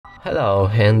Hello,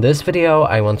 in this video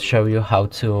I want to show you how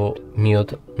to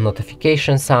mute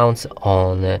notification sounds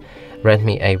on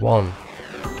Redmi A1.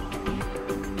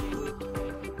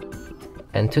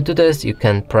 And to do this you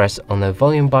can press on the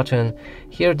volume button.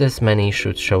 Here this menu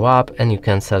should show up and you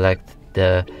can select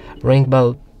the ring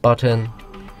bell button.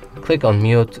 Click on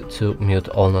mute to mute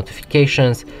all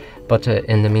notifications, but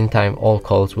in the meantime all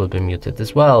calls will be muted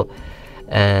as well.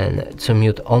 And to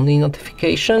mute only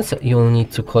notifications, you'll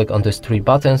need to click on these three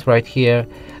buttons right here,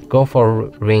 go for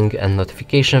ring and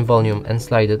notification volume and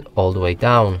slide it all the way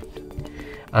down.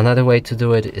 Another way to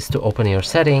do it is to open your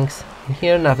settings.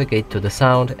 Here navigate to the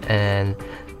sound and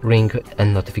ring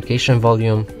and notification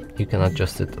volume. You can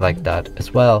adjust it like that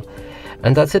as well.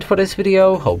 And that's it for this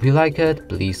video. Hope you like it.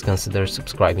 Please consider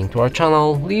subscribing to our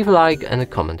channel, leave a like and a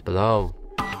comment below.